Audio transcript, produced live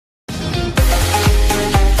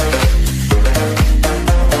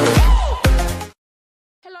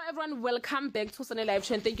everyone, welcome back to Sunday Live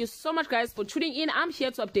Channel. Thank you so much guys for tuning in. I'm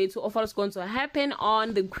here to update you of what's going to happen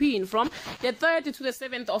on the Queen from the 3rd to the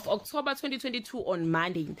 7th of October 2022 on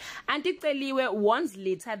Monday. Auntie Teliwe warns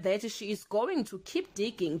later that she is going to keep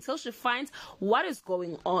digging till she finds what is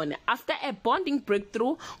going on. After a bonding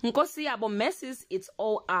breakthrough, Nkosiyabo messes it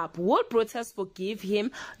all up. Will Brutus forgive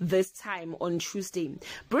him this time on Tuesday?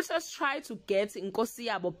 Brutus tried to get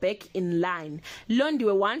Nkosiyabo back in line.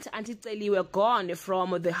 Londiwe wants Auntie Teliwe gone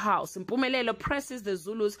from the house. Mpumelelo presses the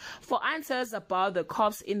Zulus for answers about the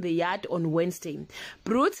cops in the yard on Wednesday.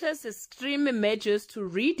 Brutus' extreme measures to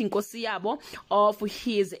rid Nkosiyabo of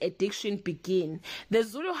his addiction begin. The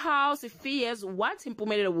Zulu house fears what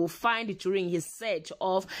Mpumelelo will find during his search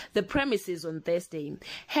of the premises on Thursday.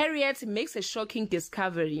 Harriet makes a shocking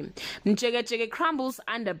discovery. Mjegejege crumbles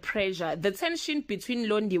under pressure. The tension between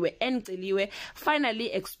Londiwe and Teliwe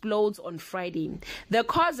finally explodes on Friday. The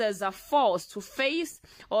causes are forced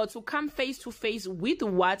to come face to face with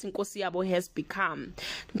what Nkosiyabo has become.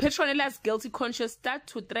 Petronella's guilty conscience start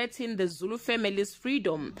to threaten the Zulu family's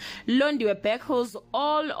freedom. Londiwe battles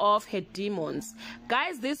all of her demons.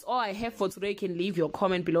 Guys, this is all I have for today. You can leave your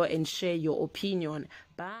comment below and share your opinion.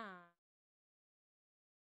 Bye.